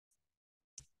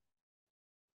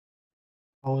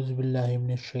Auzu billahi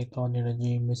minash shaitanir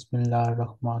rajeem. Bismillahir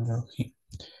Rahmanir Rahim.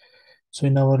 So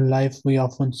in our life, we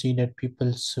often see that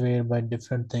people swear by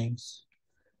different things.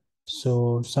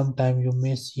 So sometimes you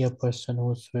may see a person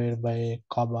who swear by a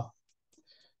Kaaba.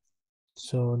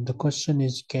 So the question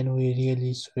is, can we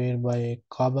really swear by a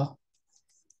Kaaba?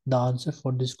 The answer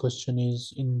for this question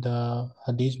is in the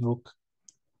Hadith book,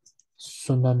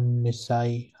 Sunan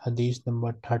Nasai Hadith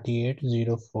number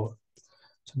 3804.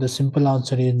 So the simple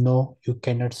answer is no, you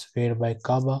cannot swear by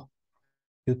Kaaba.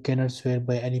 You cannot swear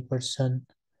by any person.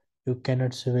 You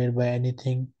cannot swear by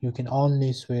anything. You can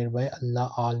only swear by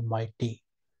Allah Almighty.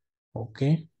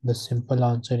 Okay, the simple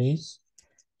answer is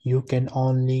you can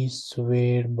only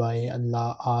swear by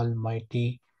Allah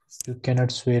Almighty. You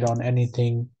cannot swear on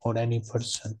anything or any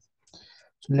person.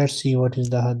 So let's see what is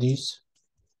the hadith.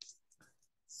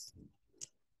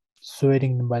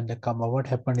 Swearing by the Kaaba. What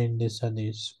happened in this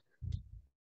hadith?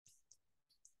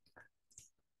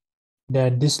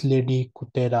 That this lady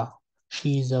Kutera,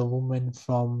 she is a woman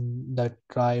from the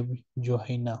tribe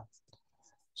Johanna.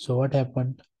 So what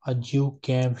happened? A Jew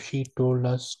came. She told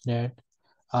us that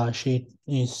she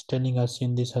is telling us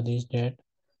in this hadith that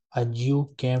a Jew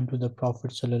came to the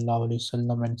Prophet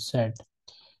ﷺ and said,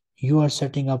 "You are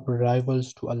setting up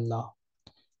rivals to Allah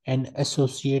and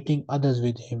associating others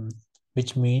with Him,"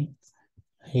 which means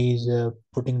he is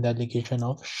putting the allegation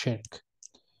of shirk.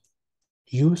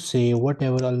 You say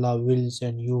whatever Allah wills,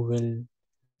 and you will,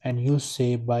 and you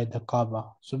say by the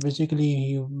Kaaba. So basically,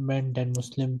 he meant that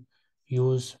Muslim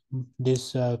use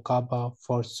this Kaaba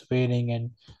for swearing,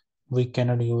 and we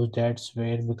cannot use that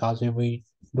swear, because if we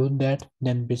do that,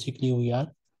 then basically we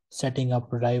are setting up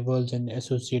rivals and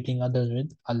associating others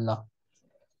with Allah.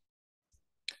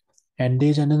 And there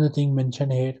is another thing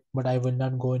mentioned here, but I will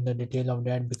not go in the detail of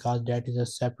that because that is a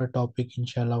separate topic.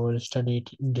 Inshallah, we'll study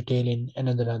it in detail in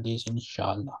another hadith,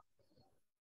 inshallah.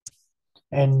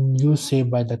 And you say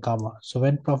by the Kaaba. So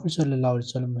when Prophet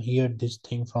ﷺ heard this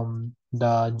thing from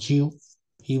the Jew,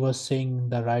 he was saying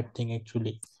the right thing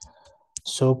actually.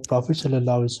 So Prophet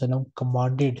ﷺ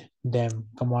commanded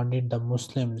the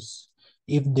Muslims,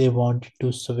 if they wanted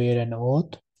to swear an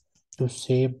oath, to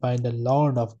say by the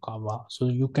Lord of Kaaba. So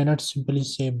you cannot simply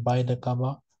say by the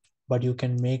Kaaba, but you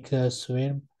can make a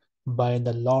swear by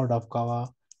the Lord of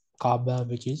Kaaba,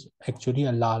 which is actually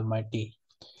Allah Almighty,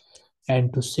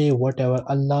 and to say whatever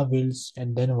Allah wills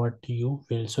and then what you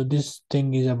will. So this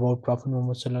thing is about Prophet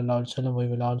Muhammad Sallallahu Alaihi Wasallam. We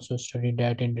will also study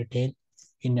that in detail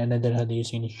in another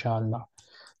hadith, inshallah.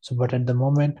 So, but at the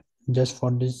moment, just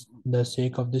for this, the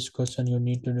sake of this question, you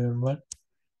need to remember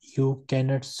you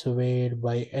cannot swear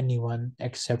by anyone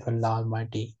except Allah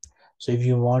Almighty. So, if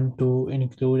you want to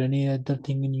include any other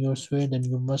thing in your swear, then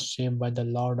you must say by the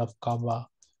Lord of Kaaba,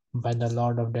 by the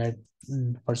Lord of that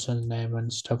person's name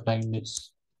and stuff like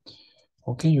this.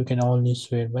 Okay, you can only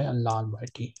swear by Allah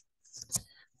Almighty,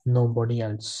 nobody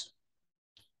else.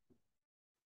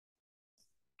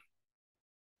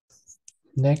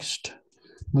 Next,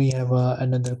 we have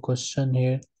another question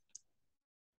here.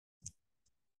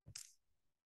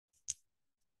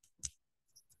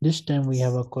 This time we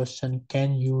have a question,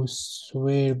 can you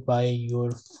swear by your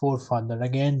forefather?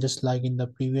 Again, just like in the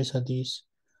previous hadith,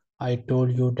 I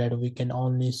told you that we can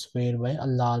only swear by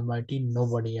Allah Almighty,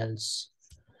 nobody else.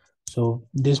 So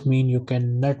this means you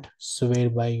cannot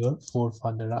swear by your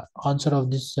forefather. Answer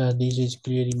of this is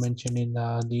clearly mentioned in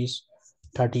the hadith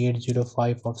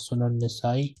 3805 of Sunan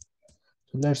Nasai.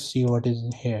 So let's see what is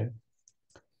here.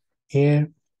 Here,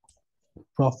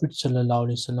 Prophet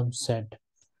ﷺ said,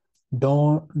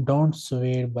 don't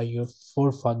swear by your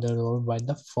forefather or by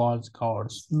the false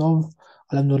gods. No,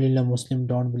 Alhamdulillah, Muslim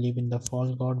don't believe in the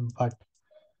false god, but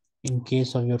in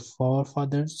case of your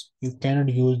forefathers, you cannot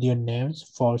use their names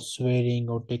for swearing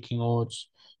or taking oaths.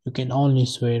 You can only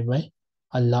swear by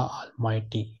Allah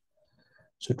Almighty.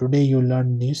 So today you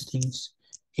learn these things.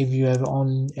 If you have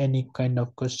any kind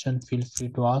of question, feel free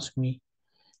to ask me.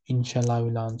 Inshallah, I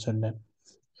will answer them.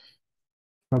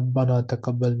 ربنا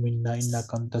تقبل منا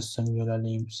إنك أنت السميع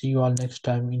العليم. See you all next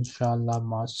time. Inshallah.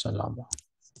 Ma salama.